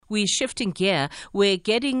we're shifting gear. We're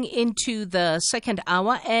getting into the second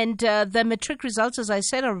hour, and the matric results, as I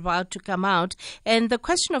said, are about to come out. And the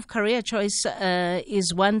question of career choice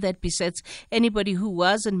is one that besets anybody who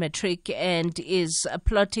was in matric and is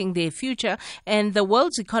plotting their future. And the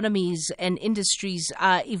world's economies and industries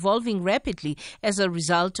are evolving rapidly as a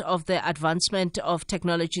result of the advancement of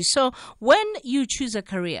technology. So when you choose a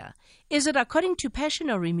career, is it according to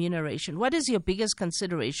passion or remuneration? What is your biggest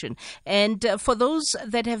consideration? And for those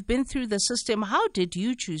that have been through the system, how did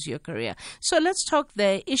you choose your career? So let's talk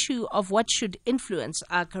the issue of what should influence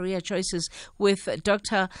our career choices with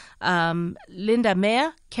Dr. Linda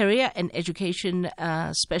Meyer, career and education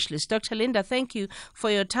specialist. Dr. Linda, thank you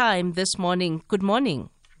for your time this morning. Good morning.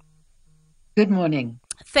 Good morning.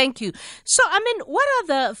 Thank you. So, what are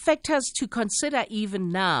the factors to consider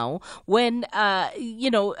even now when,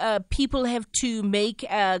 people have to make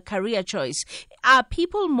a career choice? Are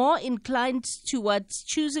people more inclined towards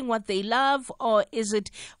choosing what they love, or is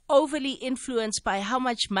it overly influenced by how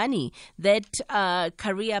much money that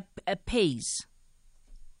career pays?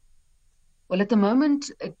 Well, at the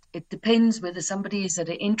moment, it depends whether somebody is at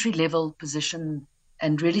an entry-level position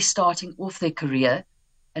and really starting off their career.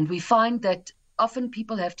 And we find that often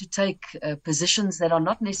people have to take positions that are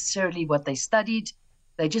not necessarily what they studied.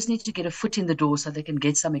 They just need to get a foot in the door so they can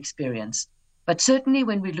get some experience. But certainly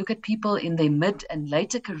when we look at people in their mid and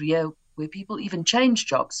later career, where people even change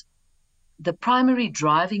jobs, the primary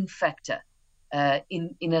driving factor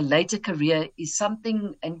in a later career is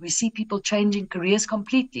something, and we see people changing careers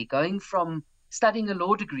completely, going from studying a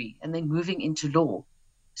law degree and then moving into law.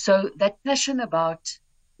 So that passion about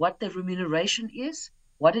what the remuneration is,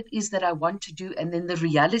 what it is that I want to do, and then the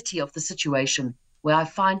reality of the situation where I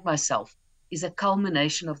find myself is a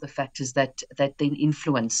culmination of the factors that then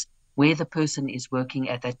influence where the person is working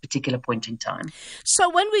at that particular point in time. So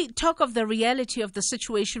when we talk of the reality of the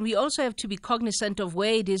situation, we also have to be cognizant of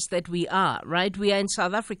where it is that we are, right? We are in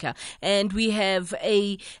South Africa, and we have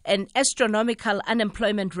an astronomical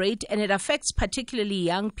unemployment rate, and it affects particularly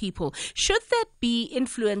young people. Should that be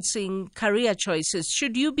influencing career choices?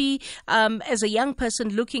 Should you be, as a young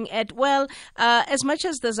person, looking at, as much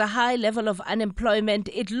as there's a high level of unemployment,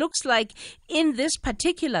 it looks like in this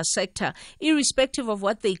particular sector, irrespective of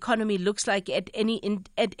what the economy looks like at any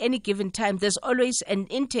given time, there's always an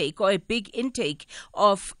intake or a big intake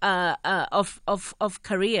of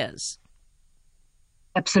careers.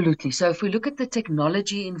 Absolutely. So if we look at the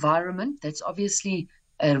technology environment, that's obviously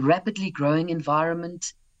a rapidly growing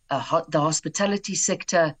environment. The hospitality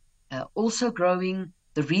sector also growing,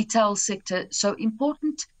 the retail sector. So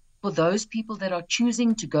important for those people that are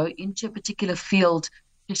choosing to go into a particular field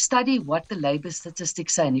to study what the labor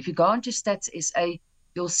statistics say. And if you go onto Stats SA,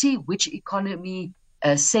 you'll see which economy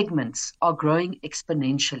segments are growing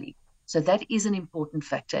exponentially. So that is an important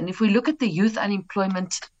factor. And if we look at the youth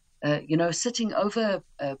unemployment, sitting over,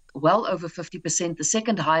 well over 50%, the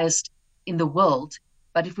second highest in the world.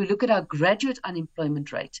 But if we look at our graduate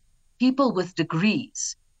unemployment rate, people with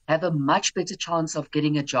degrees have a much better chance of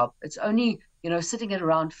getting a job. It's only, sitting at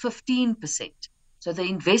around 15%. So the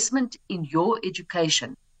investment in your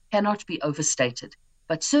education cannot be overstated.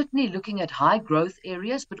 But certainly looking at high growth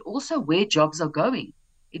areas, but also where jobs are going.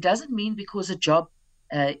 It doesn't mean because a job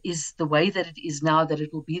is the way that it is now that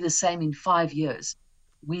it will be the same in 5 years.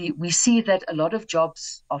 We see that a lot of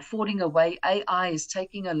jobs are falling away. AI is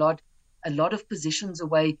taking a lot of positions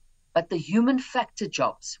away. But the human factor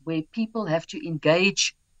jobs, where people have to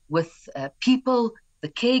engage with people, the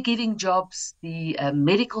caregiving jobs, the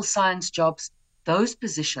medical science jobs, those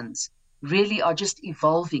positions really are just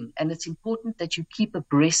evolving, and it's important that you keep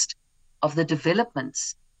abreast of the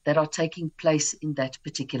developments that are taking place in that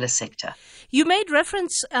particular sector. You made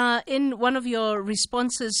reference in one of your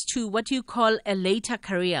responses to what you call a later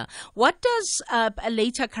career. What does a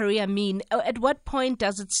later career mean? At what point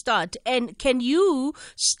does it start? And can you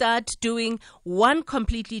start doing one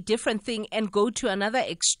completely different thing and go to another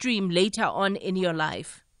extreme later on in your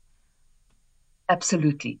life?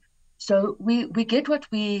 Absolutely. So we get what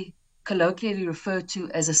we colloquially refer to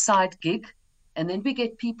as a side gig, and then we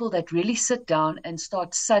get people that really sit down and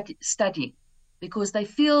start studying because they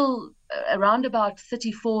feel around about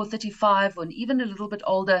 34, 35, or even a little bit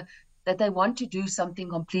older that they want to do something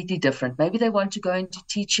completely different. Maybe they want to go into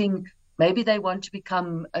teaching, maybe they want to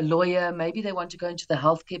become a lawyer, maybe they want to go into the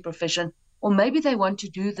healthcare profession, or maybe they want to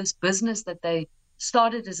do this business that they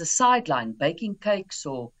started as a sideline, baking cakes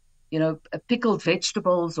or pickled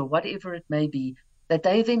vegetables or whatever it may be, that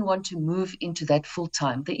they then want to move into that full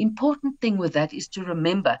time. The important thing with that is to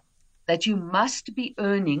remember that you must be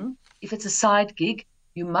earning, if it's a side gig,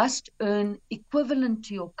 you must earn equivalent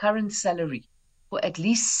to your current salary for at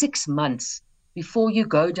least 6 months before you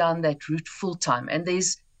go down that route full time. And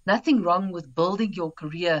there's nothing wrong with building your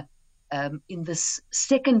career in this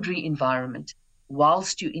secondary environment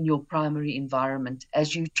whilst you're in your primary environment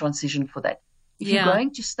as you transition for that. If you're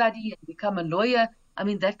going to study and become a lawyer, I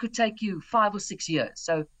mean, that could take you 5 or 6 years.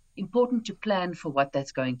 So important to plan for what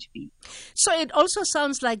that's going to be. So it also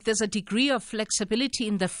sounds like there's a degree of flexibility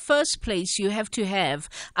in the first place you have to have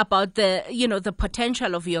about the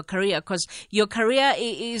potential of your career, because your career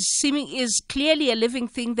is clearly a living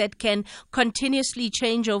thing that can continuously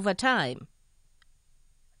change over time.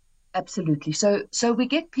 Absolutely. So we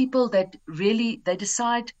get people that really, they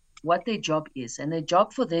decide what their job is, and their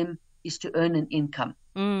job for them is to earn an income.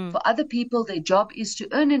 For other people, their job is to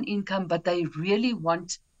earn an income, but they really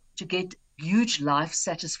want to get huge life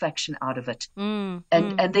satisfaction out of it.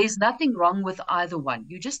 And there's nothing wrong with either one.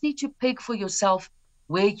 You just need to peg for yourself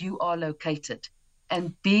where you are located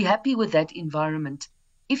and be happy with that environment.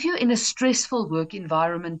 If you're in a stressful work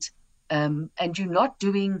environment and you're not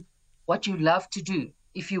doing what you love to do,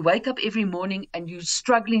 if you wake up every morning and you're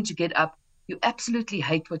struggling to get up, you absolutely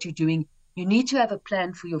hate what you're doing, you need to have a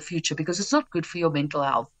plan for your future, because it's not good for your mental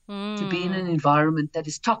health to be in an environment that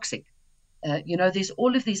is toxic. There's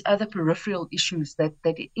all of these other peripheral issues that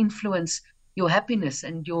influence your happiness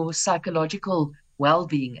and your psychological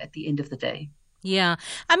well-being at the end of the day. Yeah.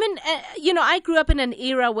 I mean, I grew up in an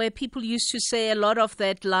era where people used to say a lot of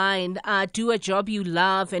that line, do a job you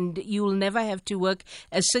love and you'll never have to work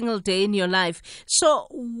a single day in your life. So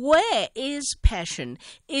where is passion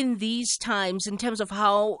in these times in terms of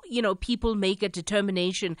how, people make a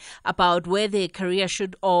determination about where their career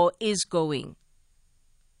should or is going?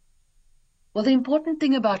 Well, the important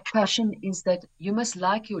thing about passion is that you must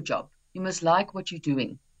like your job. You must like what you're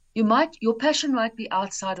doing. Your passion might be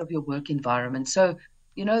outside of your work environment. So,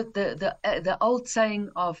 the old saying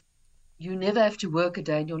of you never have to work a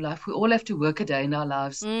day in your life. We all have to work a day in our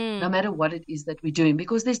lives, no matter what it is that we're doing,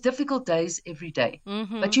 because there's difficult days every day.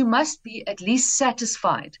 But you must be at least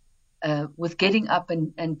satisfied with getting up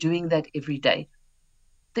and doing that every day.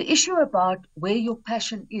 The issue about where your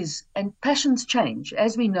passion is, and passions change,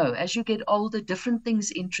 as we know, as you get older, different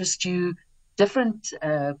things interest you,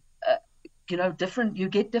 you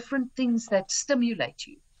get different things that stimulate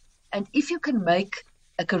you. And if you can make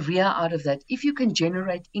a career out of that, if you can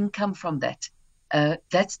generate income from that,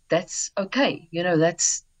 that's okay.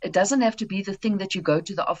 It doesn't have to be the thing that you go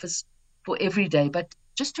to the office for every day, but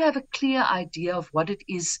just to have a clear idea of what it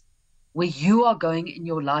is where you are going in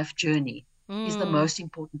your life journey is the most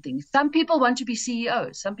important thing. Some people want to be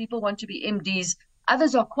CEOs, some people want to be MDs,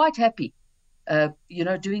 others are quite happy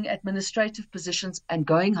doing administrative positions and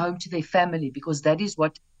going home to their family, because that is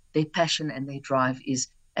what their passion and their drive is.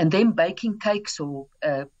 And them baking cakes or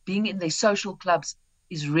being in their social clubs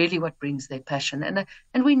is really what brings their passion.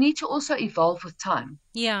 And we need to also evolve with time.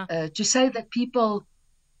 Yeah. To say that people,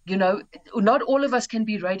 not all of us can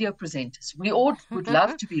be radio presenters. We all would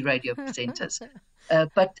love to be radio presenters.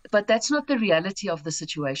 But that's not the reality of the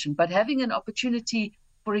situation. But having an opportunity,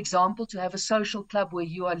 for example, to have a social club where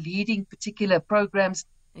you are leading particular programs,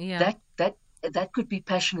 that could be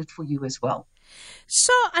passionate for you as well.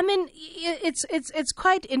 So, I mean, it's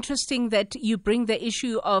quite interesting that you bring the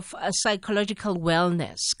issue of psychological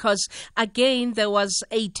wellness, because again, there was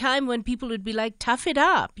a time when people would be like, "Tough it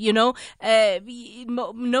up,"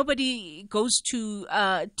 nobody goes to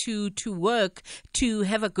work to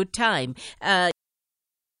have a good time.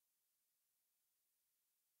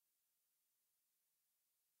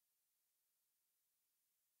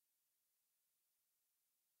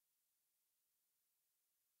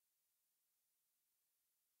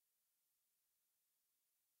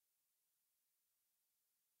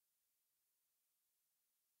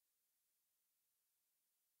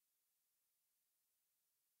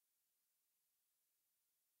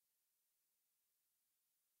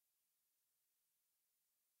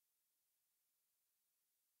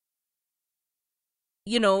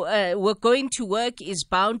 Going to work is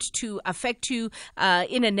bound to affect you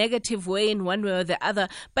in a negative way in one way or the other.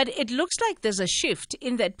 But it looks like there's a shift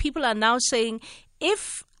in that people are now saying,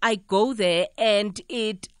 if I go there and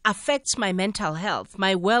it affects my mental health,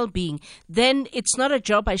 my well-being, then it's not a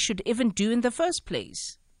job I should even do in the first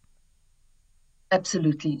place.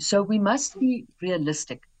 Absolutely. So we must be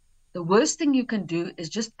realistic. The worst thing you can do is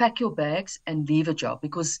just pack your bags and leave a job,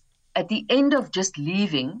 because at the end of just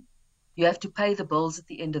leaving, you have to pay the bills at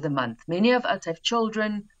the end of the month. Many of us have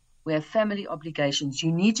children, we have family obligations.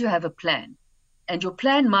 You need to have a plan. And your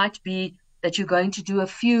plan might be that you're going to do a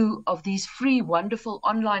few of these free, wonderful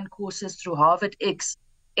online courses through Harvard X,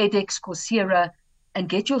 edX, Coursera, and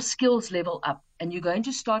get your skills level up. and you're going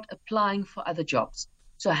to start applying for other jobs.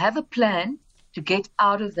 So have a plan to get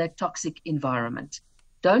out of that toxic environment.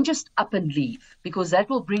 Don't just up and leave, because that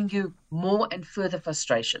will bring you more and further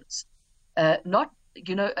frustrations. A lot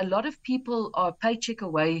of people are a paycheck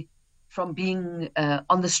away from being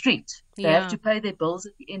on the street. They have to pay their bills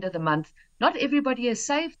at the end of the month. Not everybody has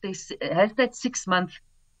saved. Has that 6-month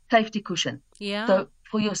safety cushion. Yeah. So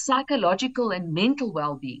for your psychological and mental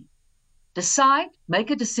well-being,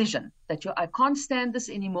 make a decision that I can't stand this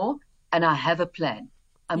anymore, and I have a plan.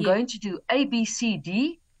 I'm going to do A, B, C,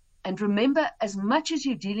 D. And remember, as much as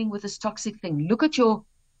you're dealing with this toxic thing, look at your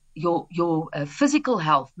physical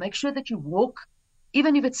health. Make sure that you walk,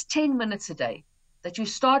 even if it's 10 minutes a day, that you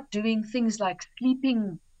start doing things like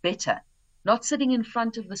sleeping better, not sitting in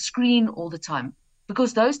front of the screen all the time,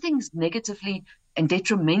 because those things negatively and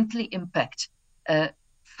detrimentally impact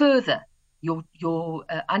further your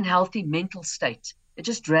unhealthy mental state. It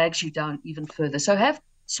just drags you down even further. So have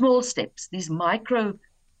small steps, these micro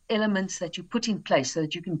elements that you put in place so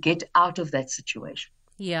that you can get out of that situation.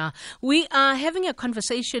 Yeah, we are having a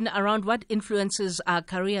conversation around what influences our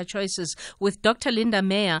career choices with Dr. Linda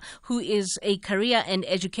Meyer, who is a career and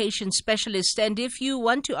education specialist. And if you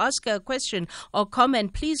want to ask a question or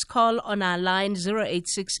comment, please call on our line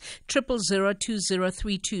 086 000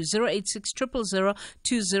 2032, 086 000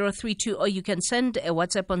 2032, or you can send a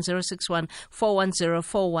WhatsApp on 061 410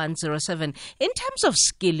 4107. In terms of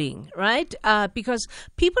skilling, right? Because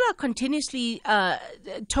people are continuously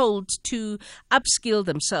told to upskill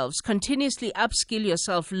themselves, continuously upskill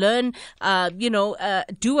yourself, learn,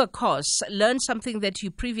 do a course, learn something that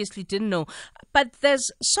you previously didn't know. But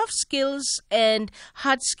there's soft skills and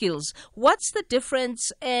hard skills. What's the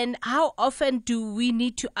difference, and how often do we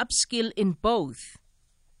need to upskill in both?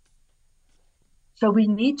 So we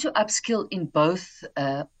need to upskill in both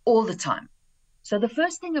all the time. So the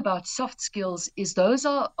first thing about soft skills is those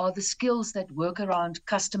are the skills that work around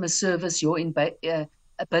customer service, your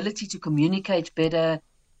ability to communicate better,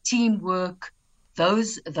 teamwork,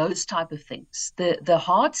 those type of things. The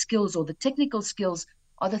hard skills or the technical skills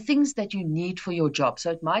are the things that you need for your job.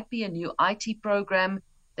 So it might be a new IT program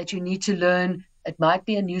that you need to learn. It might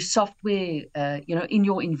be a new software, in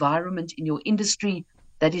your environment, in your industry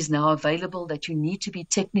that is now available that you need to be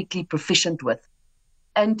technically proficient with.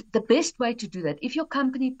 And the best way to do that, if your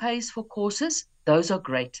company pays for courses, those are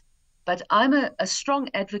great. But I'm a strong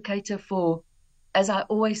advocate for, as I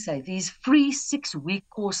always say, these free 6-week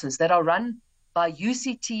courses that are run by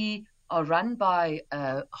UCT, are run by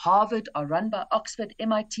Harvard, are run by Oxford,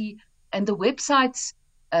 MIT, and the websites,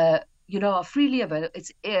 are freely available.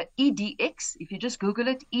 It's EDX. If you just Google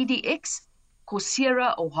it, EDX,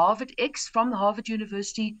 Coursera, or Harvard X from Harvard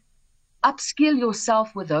University. Upskill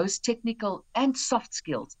yourself with those technical and soft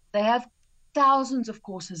skills. They have thousands of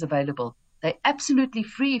courses available. They're absolutely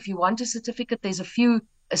free. If you want a certificate, there's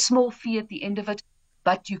a small fee at the end of it,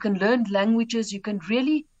 but you can learn languages. You can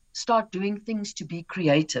really start doing things to be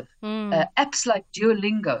creative. Apps like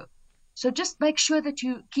Duolingo. So just make sure that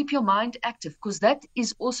you keep your mind active, because that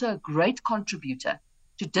is also a great contributor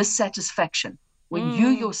to dissatisfaction. When you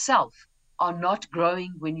yourself are not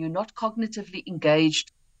growing, when you're not cognitively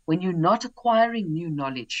engaged, when you're not acquiring new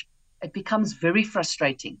knowledge, it becomes very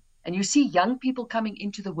frustrating. And you see young people coming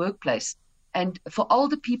into the workplace. And for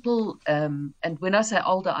older people, and when I say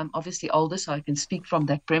older, I'm obviously older, so I can speak from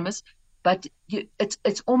that premise, but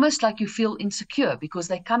it's almost like you feel insecure because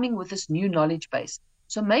they're coming with this new knowledge base.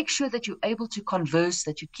 So make sure that you're able to converse,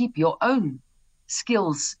 that you keep your own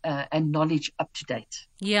skills and knowledge up to date.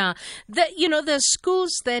 Yeah. There's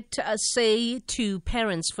schools that say to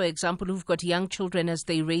parents, for example, who've got young children as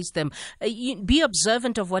they raise them, be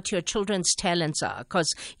observant of what your children's talents are,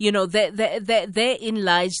 because, therein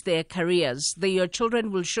lies their careers. Your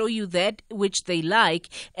children will show you that which they like,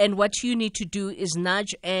 and what you need to do is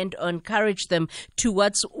nudge and encourage them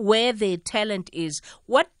towards where their talent is.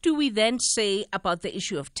 What do we then say about the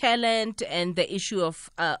issue of talent and the issue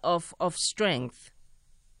of strength?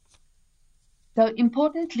 So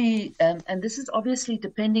importantly, and this is obviously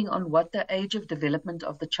depending on what the age of development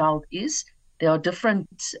of the child is, there are different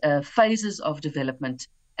phases of development,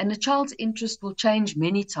 and the child's interest will change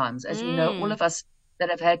many times, as we know, all of us that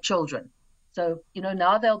have had children. So,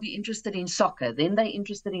 now they'll be interested in soccer, then they're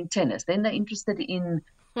interested in tennis, then they're interested in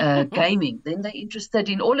gaming, then they're interested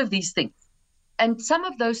in all of these things. And some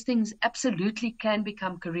of those things absolutely can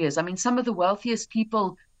become careers. I mean, some of the wealthiest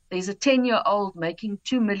people, there's a 10-year-old making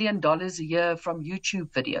 $2 million a year from YouTube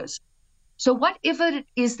videos. So whatever it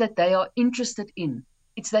is that they are interested in,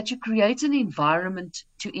 it's that you create an environment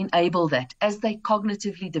to enable that as they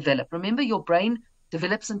cognitively develop. Remember, your brain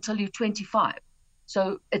develops until you're 25.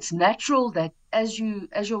 So it's natural that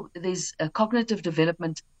there's a cognitive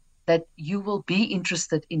development that you will be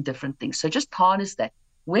interested in different things. So just harness that.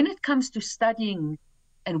 When it comes to studying,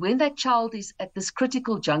 and when that child is at this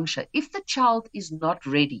critical juncture, if the child is not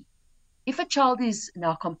ready, if a child is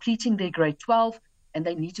now completing their grade 12 and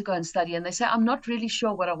they need to go and study and they say, I'm not really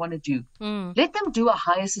sure what I want to do, let them do a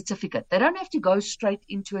higher certificate. They don't have to go straight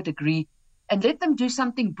into a degree, and let them do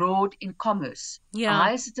something broad in commerce, a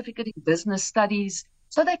higher certificate in business studies,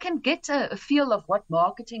 so they can get a feel of what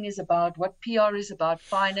marketing is about, what PR is about,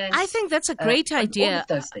 finance. I think that's a great idea. All of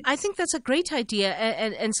those things. I think that's a great idea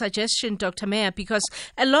and suggestion, Dr. Meyer, because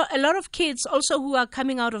a lot of kids also who are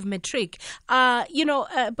coming out of matric are,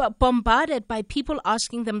 bombarded by people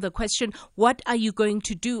asking them the question, what are you going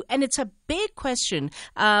to do? And it's a big question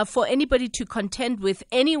for anybody to contend with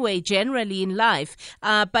anyway, generally in life.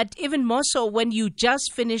 But even more so when you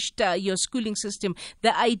just finished your schooling system,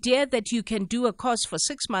 the idea that you can do a course for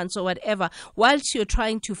 6 months or whatever, whilst you're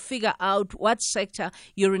trying to figure out what sector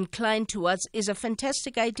you're inclined towards, is a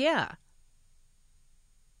fantastic idea.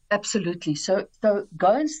 Absolutely. So go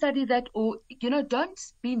and study that, or, don't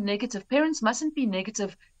be negative. Parents mustn't be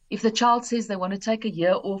negative if the child says they want to take a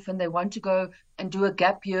year off and they want to go and do a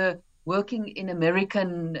gap year working in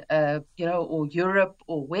American, or Europe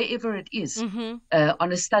or wherever it is,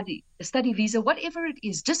 on a study visa, whatever it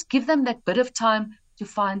is. Just give them that bit of time to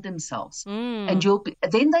find themselves, and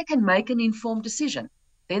then they can make an informed decision.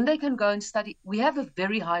 Then they can go and study. We have a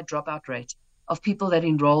very high dropout rate of people that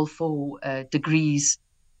enroll for degrees,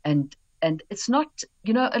 and it's not,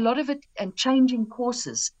 a lot of it, and changing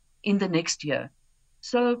courses in the next year.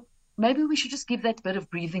 So maybe we should just give that bit of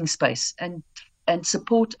breathing space and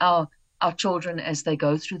support our children as they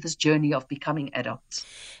go through this journey of becoming adults.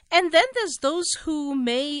 And then there's those who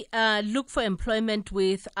may look for employment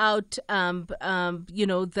without,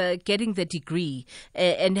 getting the degree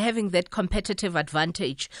and having that competitive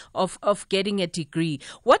advantage of getting a degree.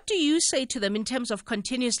 What do you say to them in terms of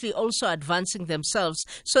continuously also advancing themselves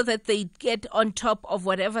so that they get on top of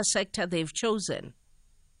whatever sector they've chosen?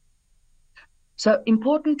 So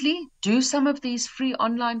importantly, do some of these free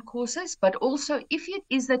online courses, but also if it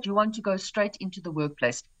is that you want to go straight into the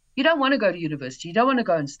workplace, you don't want to go to university, you don't want to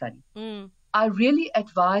go and study. I really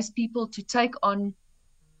advise people to take on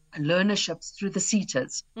learnerships through the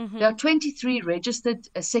CETAs. There are 23 registered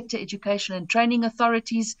sector education and training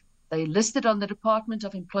authorities. They're listed on the Department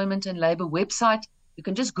of Employment and Labour website. You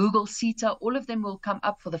can just Google CETA. All of them will come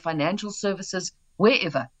up for the financial services,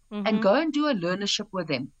 wherever, and go and do a learnership with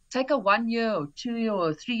them. Take a 1 year or 2 year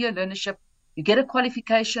or 3 year learnership. You get a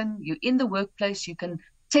qualification. You're in the workplace. You can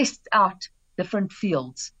test out different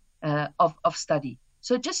fields of study.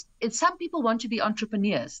 So some people want to be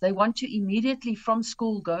entrepreneurs. They want to immediately from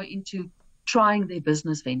school go into trying their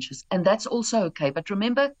business ventures. And that's also okay. But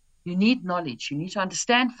remember, you need knowledge. You need to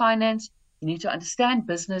understand finance. You need to understand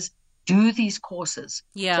business. Do these courses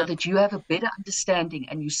so that you have a better understanding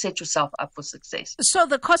and you set yourself up for success. So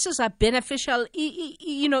the courses are beneficial,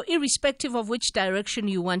 irrespective of which direction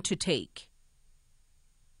you want to take.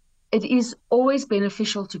 It is always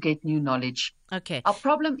beneficial to get new knowledge. Okay. Our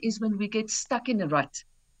problem is when we get stuck in a rut.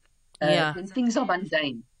 When things are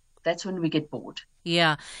mundane, that's when we get bored.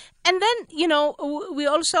 Yeah. And then, we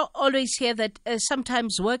also always hear that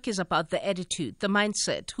sometimes work is about the attitude, the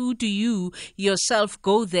mindset. Who do you yourself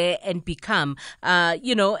go there and become?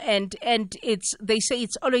 And they say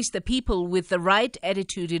it's always the people with the right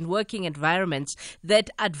attitude in working environments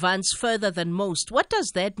that advance further than most. What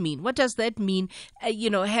does that mean? What does that mean,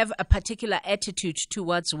 have a particular attitude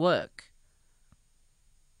towards work?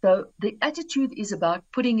 So the attitude is about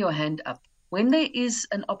putting your hand up. When there is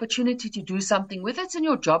an opportunity to do something, whether it's in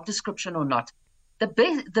your job description or not, the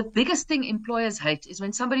biggest thing employers hate is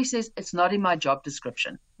when somebody says, it's not in my job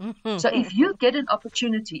description. So if you get an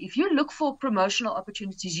opportunity, if you look for promotional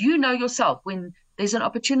opportunities, yourself, when there's an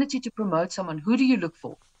opportunity to promote someone, who do you look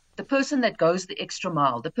for? The person that goes the extra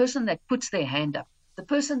mile, the person that puts their hand up, the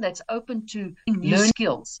person that's open to new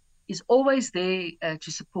skills is always there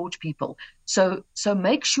to support people. So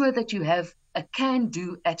make sure that you have a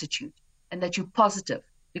can-do attitude. And that you're positive,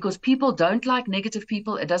 because people don't like negative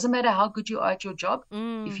people. It doesn't matter how good you are at your job.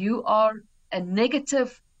 If you are a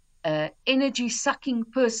negative, energy-sucking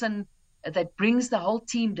person that brings the whole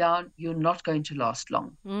team down, you're not going to last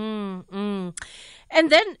long. And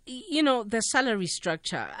then, the salary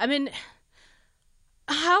structure. I mean,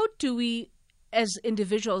 how do we as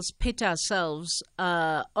individuals, pit ourselves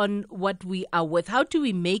on what we are worth? How do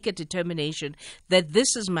we make a determination that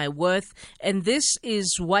this is my worth and this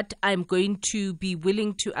is what I'm going to be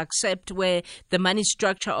willing to accept, where the money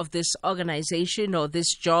structure of this organization or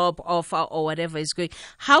this job offer or whatever is going?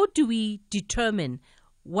 How do we determine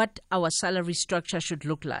what our salary structure should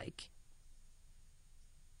look like?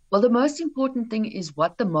 Well, the most important thing is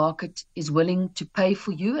what the market is willing to pay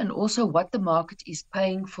for you, and also what the market is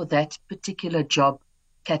paying for that particular job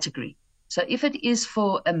category. So if it is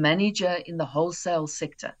for a manager in the wholesale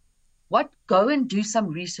sector, go and do some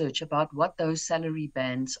research about what those salary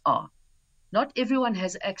bands are. Not everyone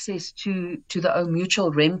has access to the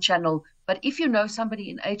Mutual REM channel, but if you know somebody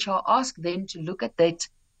in HR, ask them to look at that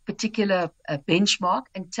particular benchmark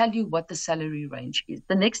and tell you what the salary range is.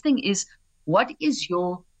 The next thing is, what is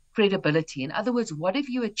your credibility? In other words, what have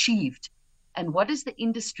you achieved and what does the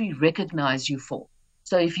industry recognize you for?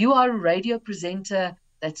 So if you are a radio presenter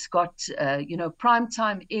that's got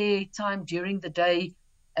primetime air time during the day,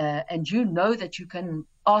 and you know that you can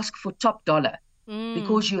ask for top dollar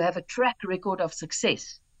because you have a track record of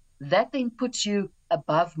success, that then puts you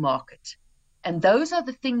above market. And those are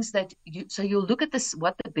the things that you'll look at this,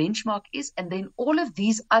 what the benchmark is, and then all of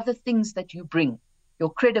these other things that you bring,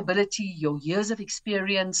 your credibility, your years of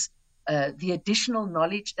experience, the additional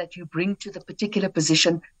knowledge that you bring to the particular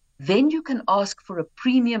position, then you can ask for a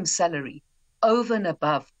premium salary over and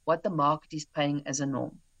above what the market is paying as a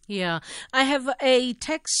norm. Yeah, I have a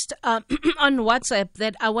text on WhatsApp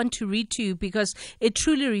that I want to read to you because it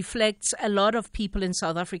truly reflects a lot of people in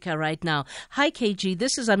South Africa right now. Hi, KG.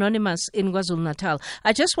 This is Anonymous in KwaZulu-Natal.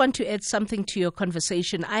 I just want to add something to your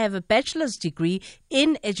conversation. I have a bachelor's degree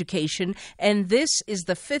in education, and this is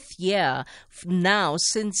the 5th year now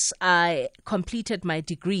since I completed my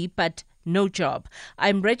degree, but no job.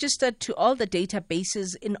 I'm registered to all the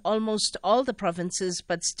databases in almost all the provinces,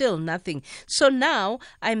 but still nothing. So now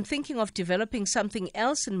I'm thinking of developing something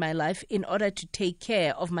else in my life in order to take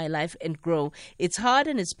care of my life and grow. It's hard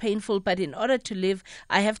and it's painful, but in order to live,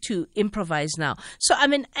 I have to improvise now. So, I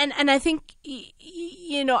mean, and I think,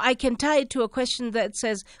 I can tie it to a question that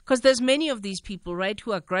says, because there's many of these people, right,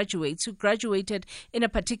 who are graduates, who graduated in a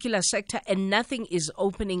particular sector and nothing is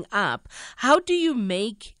opening up. How do you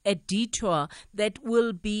make a detour that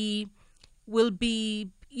will be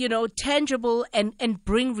tangible and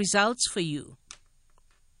bring results for you?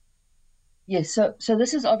 Yes, so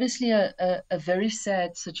this is obviously a very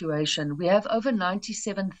sad situation. We have over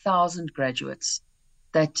 97,000 graduates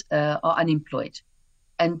that are unemployed.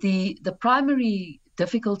 And the primary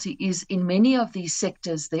difficulty is, in many of these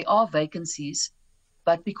sectors, there are vacancies,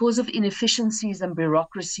 but because of inefficiencies and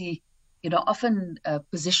bureaucracy, often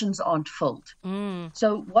positions aren't filled.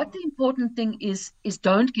 So what the important thing is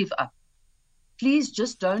don't give up. Please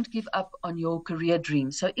just don't give up on your career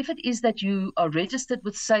dream. So if it is that you are registered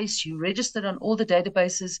with SACE, you registered on all the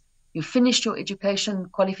databases, you finished your education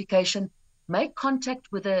qualification, make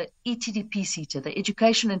contact with the ETDP SETA, the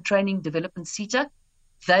Education and Training Development SETA.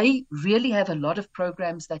 They really have a lot of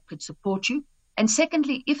programs that could support you. And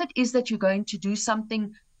secondly, if it is that you're going to do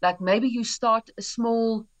something like maybe you start a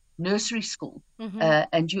small nursery school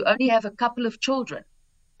and you only have a couple of children,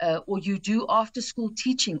 or you do after school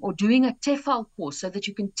teaching, or doing a TEFL course so that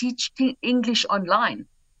you can teach English online,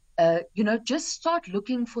 just start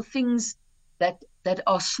looking for things that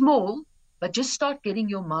are small, but just start getting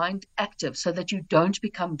your mind active so that you don't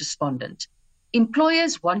become despondent.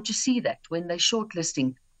 Employers want to see that when they're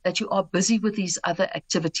shortlisting, that you are busy with these other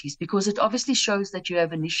activities, because it obviously shows that you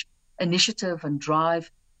have initiative and drive.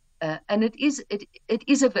 And it is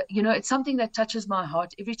it's something that touches my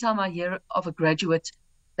heart every time I hear of a graduate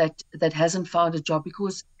that hasn't found a job,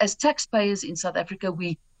 because as taxpayers in South Africa,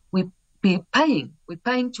 we're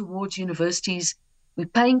paying towards universities, we're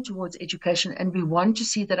paying towards education, and we want to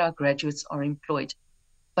see that our graduates are employed.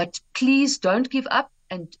 But please don't give up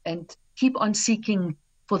and keep on seeking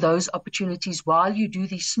for those opportunities while you do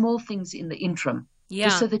these small things in the interim,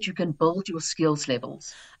 just so that you can build your skills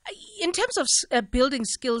levels. In terms of building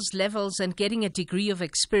skills levels and getting a degree of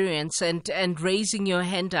experience and raising your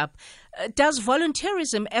hand up, does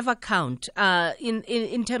volunteerism ever count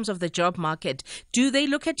in terms of the job market? Do they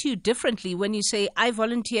look at you differently when you say, I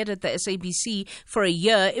volunteered at the SABC for a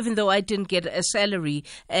year, even though I didn't get a salary,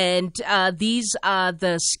 and these are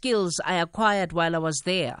the skills I acquired while I was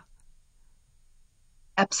there?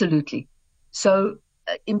 Absolutely. So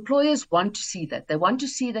employers want to see that. They want to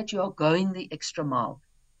see that you are going the extra mile.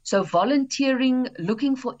 So volunteering,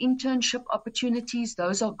 looking for internship opportunities,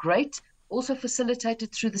 those are great. Also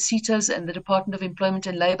facilitated through the SETAs and the Department of Employment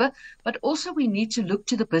and Labour. But also we need to look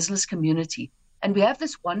to the business community. And we have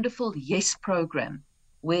this wonderful YES program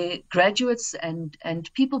where graduates and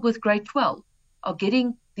people with grade 12 are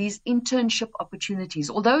getting these internship opportunities.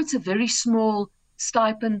 Although it's a very small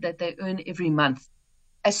stipend that they earn every month,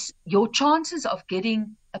 as your chances of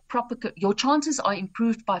getting your chances are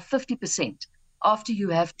improved by 50% after you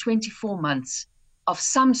have 24 months of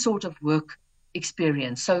some sort of work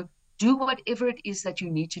experience. So do whatever it is that you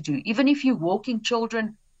need to do, even if you're walking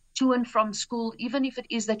children to and from school, even if it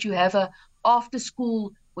is that you have a after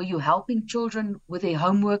school where you're helping children with their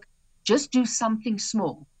homework, just do something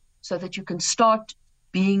small so that you can start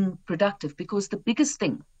being productive. Because the biggest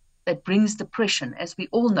thing that brings depression, as we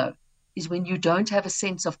all know, is when you don't have a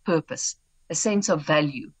sense of purpose, a sense of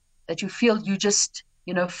value, that you feel you just,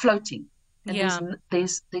 floating. And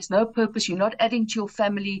there's no purpose. You're not adding to your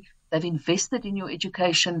family. They've invested in your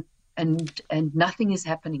education and nothing is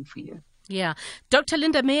happening for you. Yeah. Dr.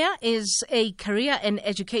 Linda Meyer is a career and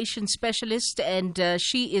education specialist, and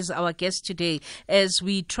she is our guest today as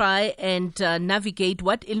we try and navigate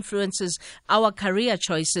what influences our career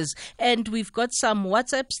choices. And we've got some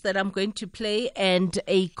WhatsApps that I'm going to play and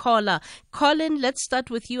a caller. Colin, let's start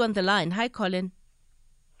with you on the line. Hi, Colin.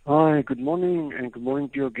 Hi, good morning, and good morning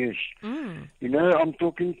to your guest. I'm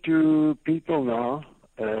talking to people now,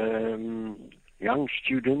 young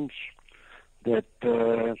students, that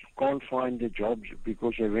can't find the jobs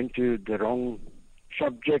because they went to the wrong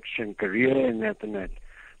subjects and career and that and that.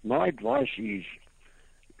 My advice is,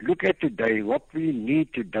 look at today, what we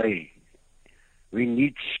need today. We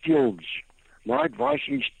need skills. My advice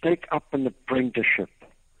is take up an apprenticeship.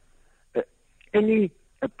 Any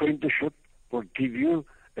apprenticeship will give you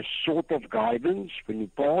a sort of guidance when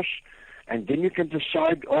you pass, and then you can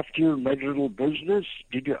decide after you made a little business,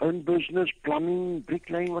 did your own business, plumbing,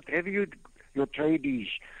 bricklaying, whatever your trade is.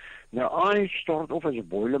 Now, I started off as a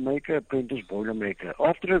boilermaker, apprentice boilermaker.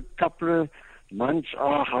 After a couple of months,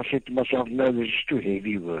 I said to myself, no, this is too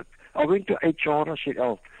heavy work. I went to HR, I said,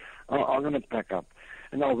 I'm going to pack up.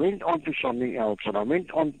 And I went on to something else, and I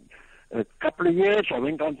went on a couple of years, I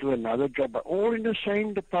went on to another job, but all in the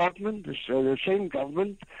same department, the same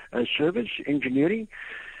government service, engineering,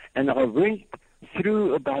 and I went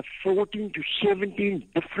through about 14 to 17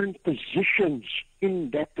 different positions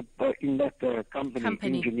in that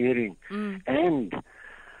company, engineering. And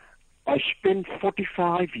I spent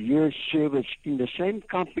 45 years service in the same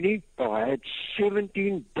company, but I had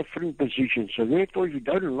 17 different positions. So therefore, if you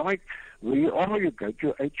don't like where you are, you go to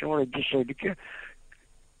HR and just say,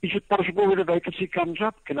 is it possible that a vacancy comes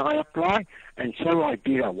up? Can I apply? And so I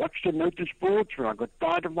did. I watched the notice boards. When I got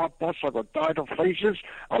tired of my boss, I got tired of faces.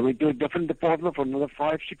 I went to a different department for another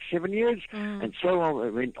 5, 6, 7 years. And so I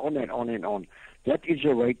went on and on and on. That is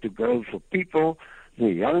a way to go for people. The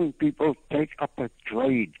young people, take up a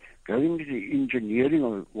trade. Go into the engineering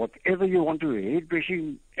or whatever you want to,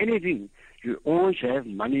 hairdressing, anything. You always have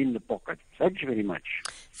money in the pocket. Thanks very much.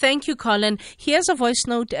 Thank you, Colin. Here's a voice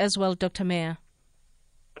note as well, Dr. Meyer.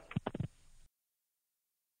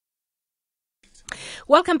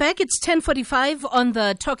 Welcome back. It's 10:45 on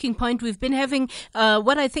the Talking Point. We've been having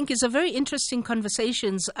what I think is a very interesting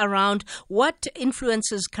conversations around what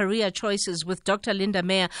influences career choices with Dr. Linda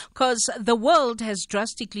Meyer, because the world has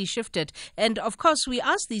drastically shifted. And of course, we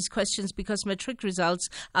ask these questions because matric results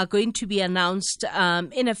are going to be announced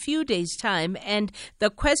in a few days' time. And the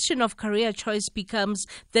question of career choice becomes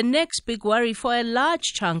the next big worry for a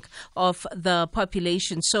large chunk of the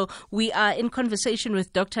population. So we are in conversation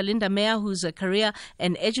with Dr. Linda Meyer, who's a career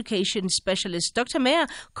and education specialist. Dr. Meyer,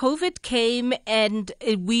 COVID came and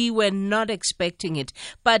we were not expecting it,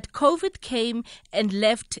 but COVID came and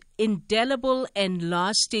left indelible and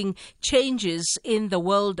lasting changes in the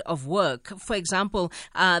world of work. For example,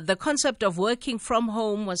 the concept of working from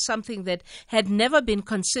home was something that had never been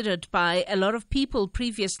considered by a lot of people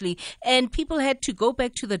previously, and people had to go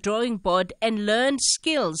back to the drawing board and learn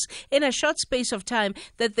skills in a short space of time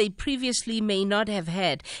that they previously may not have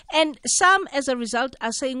had. And some, as a result,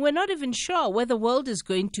 are saying we're not even sure where the world is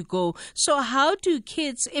going to go. So how do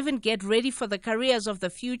kids even get ready for the careers of the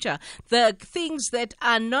future? The things that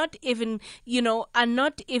are not even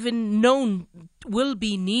known will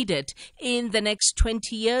be needed in the next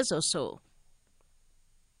 20 years or so.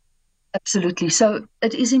 Absolutely. So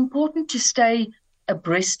it is important to stay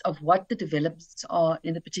abreast of what the developments are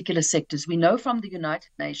in the particular sectors. We know from the United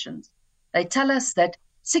Nations, they tell us that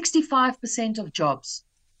 65% of jobs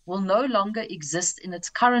will no longer exist in its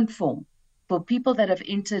current form for people that have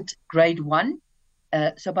entered grade 1.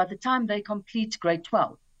 So by the time they complete grade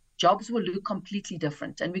 12, jobs will look completely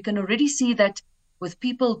different. And we can already see that with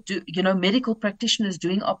people, medical practitioners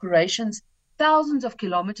doing operations thousands of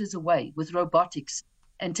kilometers away with robotics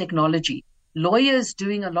and technology. lawyers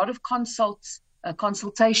doing a lot of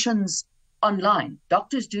consultations online,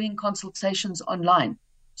 doctors doing consultations online.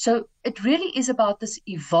 So it really is about this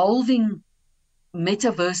evolving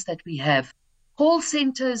metaverse that we have. Call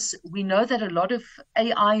centers, we know that a lot of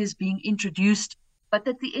AI is being introduced, but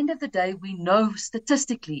at the end of the day, we know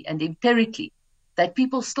statistically and empirically that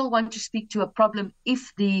people still want to speak to a problem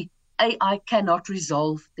if the AI cannot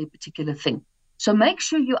resolve their particular thing. So make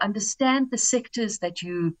sure you understand the sectors that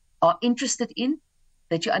you are interested in,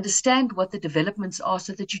 that you understand what the developments are,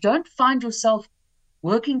 so that you don't find yourself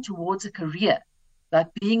working towards a career like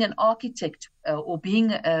being an architect or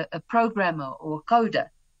being a programmer or a coder,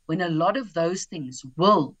 when a lot of those things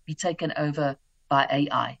will be taken over by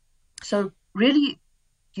AI. So really,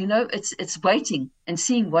 it's waiting and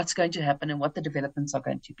seeing what's going to happen and what the developments are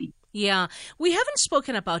going to be. Yeah. We haven't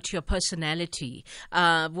spoken about your personality,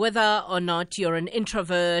 whether or not you're an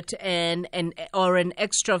introvert or an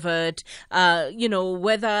extrovert,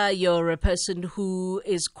 whether you're a person who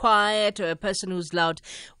is quiet or a person who's loud.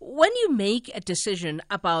 When you make a decision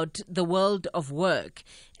about the world of work,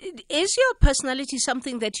 is your personality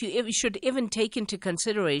something that you should even take into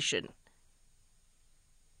consideration?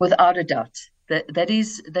 Without a doubt. That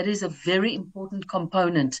is a very important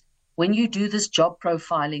component when you do this job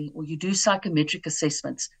profiling or you do psychometric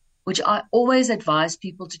assessments, which I always advise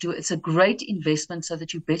people to do. It's a great investment so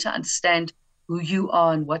that you better understand who you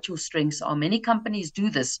are and what your strengths are. Many companies do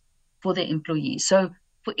this for their employees. So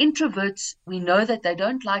for introverts, we know that they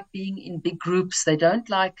don't like being in big groups. They don't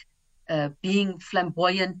like being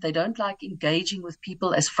flamboyant. They don't like engaging with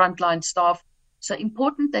people as frontline staff. So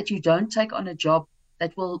important that you don't take on a job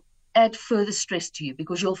that will add further stress to you,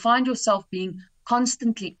 because you'll find yourself being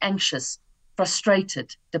constantly anxious,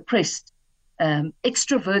 frustrated, depressed.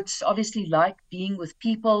 Extroverts obviously like being with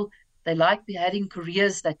people. They like having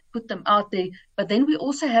careers that put them out there. But then we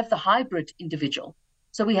also have the hybrid individual.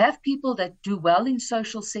 So we have people that do well in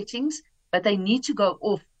social settings, but they need to go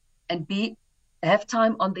off and have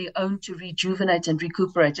time on their own to rejuvenate and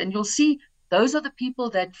recuperate. And you'll see those are the people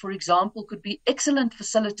that, for example, could be excellent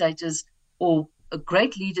facilitators or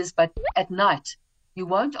great leaders, but at night, you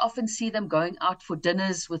won't often see them going out for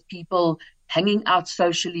dinners with people, hanging out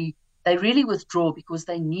socially. They really withdraw because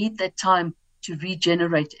they need that time to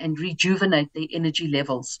regenerate and rejuvenate their energy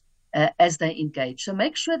levels as they engage. So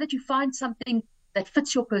make sure that you find something that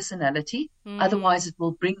fits your personality. Otherwise, it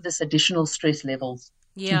will bring this additional stress levels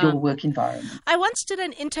to your work environment. I once did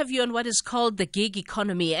an interview on what is called the gig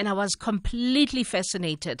economy, and I was completely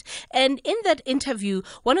fascinated. And in that interview,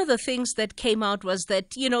 one of the things that came out was that,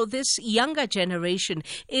 this younger generation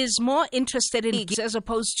is more interested in gigs as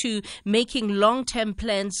opposed to making long-term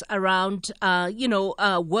plans around,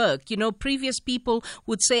 work. Previous people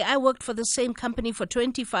would say, I worked for the same company for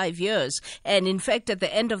 25 years. And in fact, at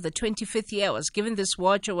the end of the 25th year, I was given this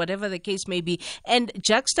watch or whatever the case may be. And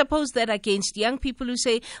juxtapose that against young people who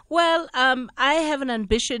say, well, I have an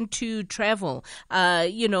ambition to travel,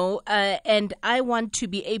 and I want to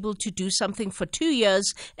be able to do something for 2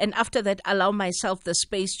 years, and after that allow myself the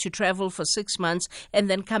space to travel for 6 months and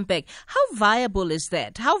then come back. How viable is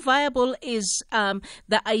that? How viable is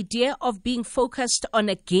the idea of being focused on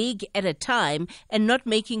a gig at a time and not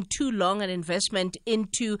making too long an investment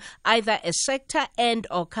into either a sector and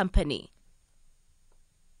or company?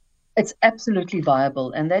 It's absolutely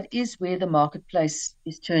viable, and that is where the marketplace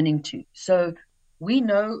is turning to. So we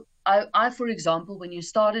know, I for example, when you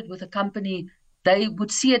started with a company, they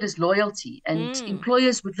would see it as loyalty, and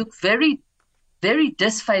employers would look very, very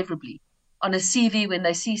disfavorably on a CV when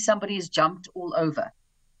they see somebody has jumped all over.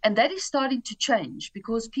 And that is starting to change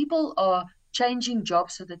because people are changing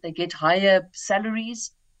jobs so that they get higher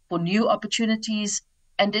salaries for new opportunities,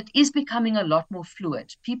 and it is becoming a lot more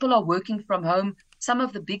fluid. People are working from home. Some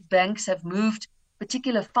of the big banks have moved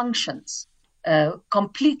particular functions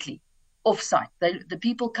completely off-site. The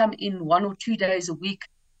people come in 1 or 2 days a week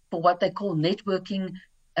for what they call networking.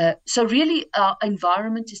 So really, our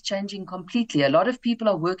environment is changing completely. A lot of people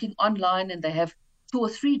are working online and they have 2 or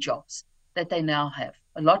 3 jobs that they now have,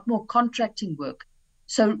 a lot more contracting work.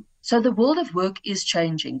 So the world of work is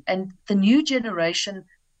changing, and the new generation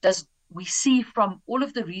we see from all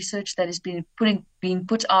of the research that has been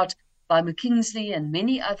put out by McKinsey and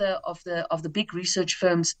many other of the big research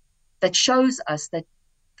firms, that shows us that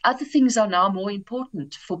other things are now more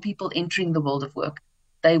important for people entering the world of work.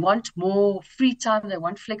 They want more free time, they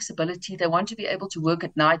want flexibility, they want to be able to work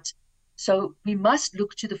at night. So we must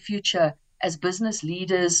look to the future as business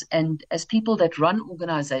leaders and as people that run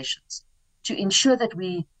organizations to ensure that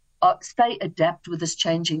we stay adapt with this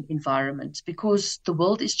changing environment, because the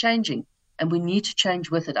world is changing and we need to change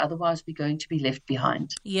with it. Otherwise, we're going to be left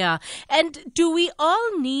behind. Yeah. And do we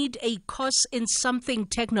all need a course in something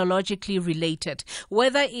technologically related,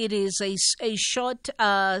 whether it is a short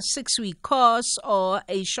 6-week course or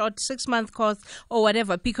a short 6-month course or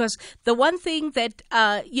whatever? Because the one thing that,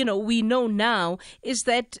 we know now is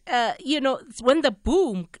that, when the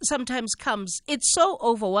boom sometimes comes, it's so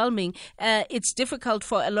overwhelming. It's difficult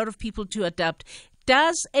for a lot of people to adapt.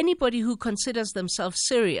 Does anybody who considers themselves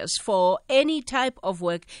serious for any type of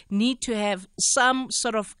work need to have some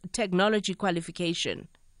sort of technology qualification?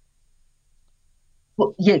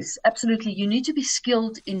 Well, yes, absolutely. You need to be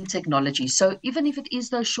skilled in technology. So even if it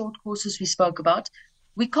is those short courses we spoke about,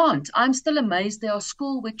 we can't. I'm still amazed. There are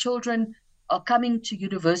schools where children are coming to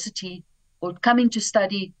university or coming to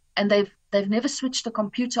study, and they've never switched a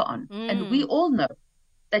computer on. And we all know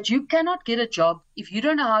that you cannot get a job if you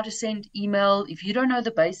don't know how to send email, if you don't know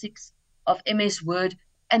the basics of MS Word.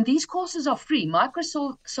 And these courses are free.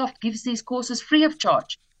 Microsoft gives these courses free of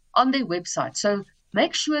charge on their website. So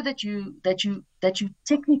make sure that you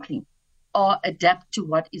technically are adapt to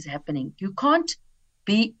what is happening. You can't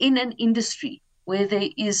be in an industry where there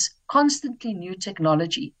is constantly new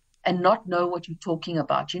technology and not know what you're talking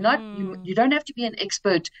about. You don't have to be an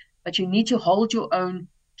expert, but you need to hold your own.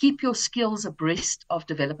 Keep your skills abreast of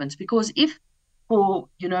developments, because if for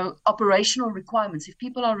operational requirements, if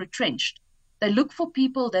people are retrenched, they look for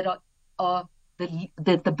people that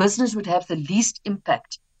that the business would have the least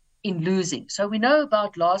impact in losing. So we know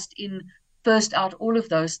about last in, first out, all of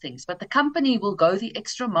those things, but the company will go the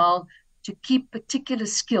extra mile to keep particular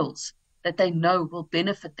skills that they know will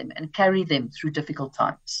benefit them and carry them through difficult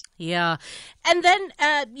times. Yeah, and then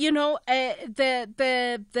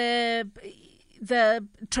the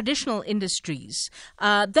traditional industries,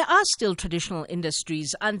 there are still traditional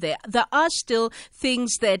industries, aren't there? There are still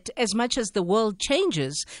things that, as much as the world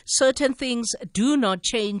changes, certain things do not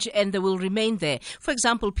change and they will remain there. For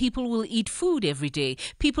example, people will eat food every day.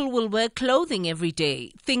 People will wear clothing every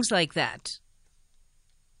day, things like that.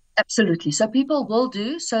 Absolutely. So people will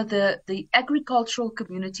do. So the agricultural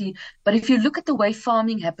community, but if you look at the way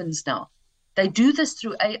farming happens now, they do this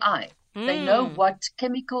through AI. They know what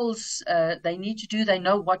chemicals they need to do. They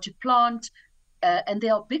know what to plant. And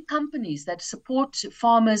there are big companies that support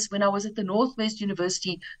farmers. When I was at the Northwest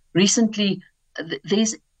University recently,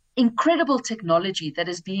 there's incredible technology that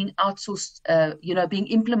is being outsourced, being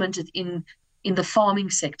implemented in the farming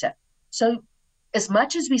sector. So as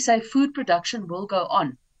much as we say food production will go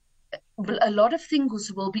on, a lot of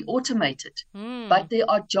things will be automated. But there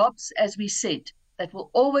are jobs, as we said, that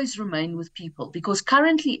will always remain with people, because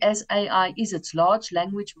currently, as AI is, it's large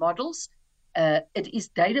language models, it is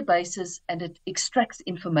databases, and it extracts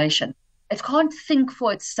information. It can't think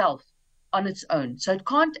for itself on its own. So it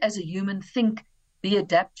can't, as a human,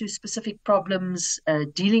 adapt to specific problems,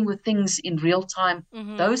 dealing with things in real time.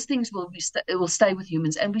 Those things will stay with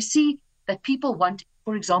humans. And we see that people want,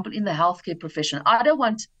 for example, in the healthcare profession, I don't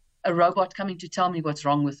want a robot coming to tell me what's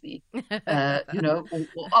wrong with me, or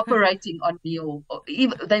operating on me, or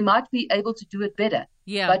even they might be able to do it better.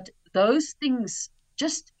 Yeah. But those things,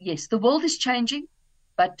 yes, the world is changing,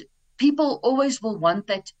 but people always will want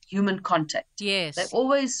that human contact. Yes. They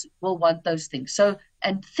always will want those things. So,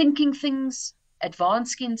 and thinking things,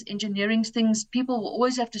 advanced skills, engineering things, people will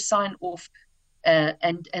always have to sign off.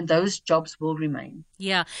 And those jobs will remain.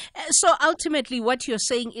 Yeah. So ultimately what you're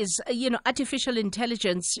saying is, artificial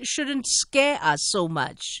intelligence shouldn't scare us so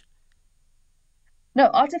much. No,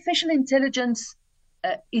 artificial intelligence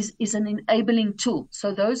is an enabling tool.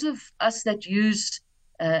 So those of us that use,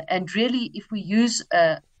 and really if we use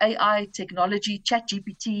AI technology,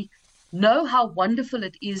 ChatGPT, know how wonderful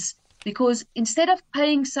it is, because instead of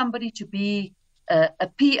paying somebody to be a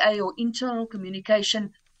PA or internal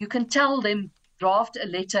communication, you can tell them, draft a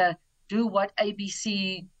letter, do what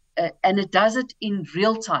ABC, and it does it in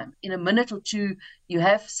real time. In a minute or two, you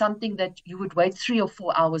have something that you would wait 3 or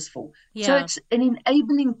 4 hours for. Yeah. So it's an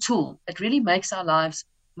enabling tool. It really makes our lives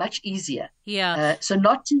much easier. Yeah. So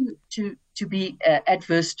not to be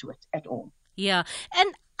adverse to it at all. Yeah.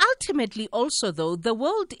 And ultimately also, though, the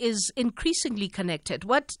world is increasingly connected.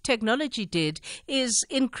 What technology did is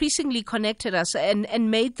increasingly connected us and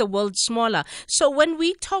made the world smaller. So when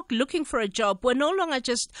we talk looking for a job, we're no longer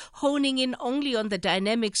just honing in only on the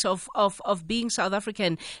dynamics of being South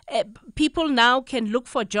African. People now can look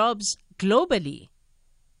for jobs globally.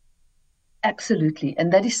 Absolutely.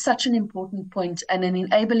 And that is such an important point and an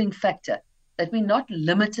enabling factor, that we're not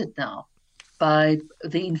limited now by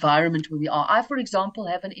the environment where we are. I, for example,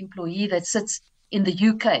 have an employee that sits in the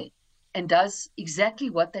UK and does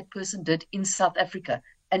exactly what that person did in South Africa.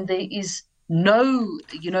 And there is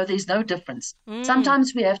there's no difference.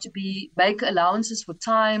 Sometimes we have to make allowances for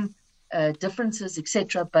time, differences,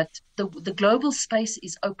 etc. But the global space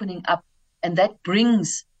is opening up, and that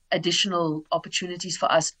brings additional opportunities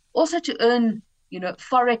for us. Also to earn,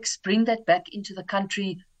 Forex, bring that back into the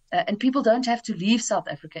country, and people don't have to leave South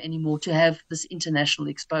Africa anymore to have this international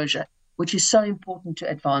exposure, which is so important to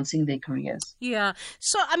advancing their careers. Yeah.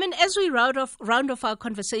 So, as we round off our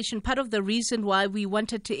conversation, part of the reason why we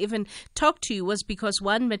wanted to even talk to you was because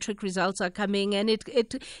matric results are coming, and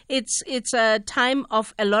it's a time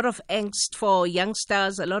of a lot of angst for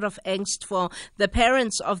youngsters, a lot of angst for the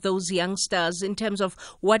parents of those youngsters in terms of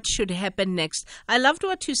what should happen next. I loved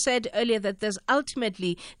what you said earlier, that there's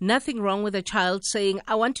ultimately nothing wrong with a child saying,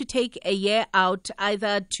 I want to take a year out,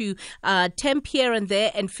 either to temp here and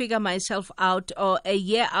there and figure myself out, or a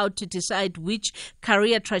year out to decide which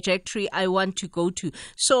career trajectory I want to go to.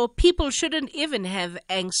 So people shouldn't even have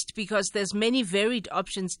angst, because there's many varied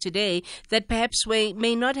options today that perhaps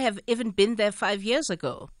may not have even been there 5 years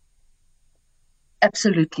ago.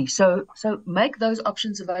 Absolutely. So make those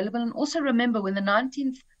options available. And also remember, when the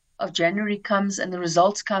 19th of January comes and the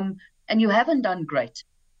results come and you haven't done great,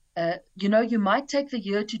 you might take the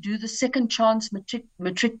year to do the second chance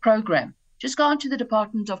matric program. Just go onto the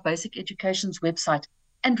Department of Basic Education's website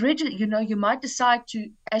and you might decide to,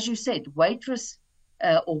 as you said, waitress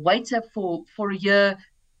or waiter for a year,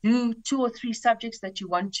 do 2 or 3 subjects that you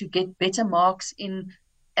want to get better marks in,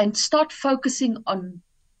 and start focusing on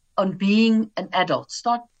being an adult.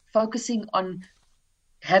 Start focusing on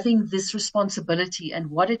having this responsibility and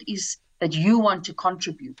what it is that you want to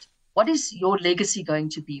contribute. What is your legacy going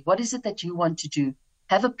to be? What is it that you want to do?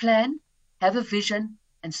 Have a plan, have a vision,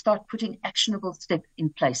 and start putting actionable steps in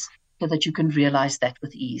place so that you can realize that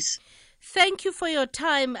with ease. Thank you for your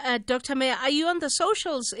time, Dr. Meyer. Are you on the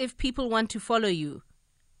socials if people want to follow you?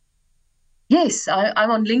 Yes,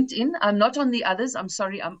 I'm on LinkedIn. I'm not on the others. I'm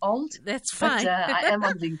sorry, I'm old. That's fine. But I am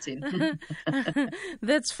on LinkedIn.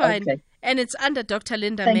 That's fine. Okay. And it's under Dr.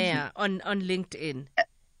 Linda Meyer on LinkedIn.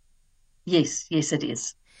 Yes, it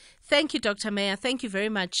is. Thank you, Dr. Meyer. Thank you very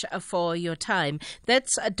much for your time.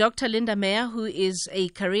 That's Dr. Linda Meyer, who is a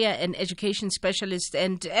career and education specialist.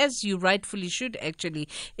 And as you rightfully should, actually,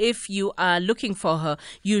 if you are looking for her,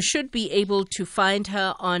 you should be able to find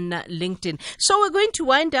her on LinkedIn. So we're going to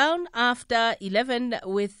wind down after 11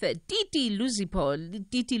 with Diti Luzipo.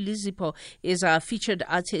 Diti Luzipo is our featured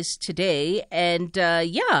artist today. And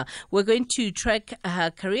we're going to track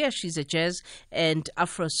her career. She's a jazz and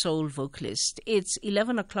Afro soul vocalist. It's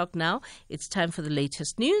 11 o'clock now. It's time for the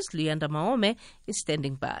latest news. Leanda Maome is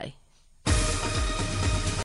standing by.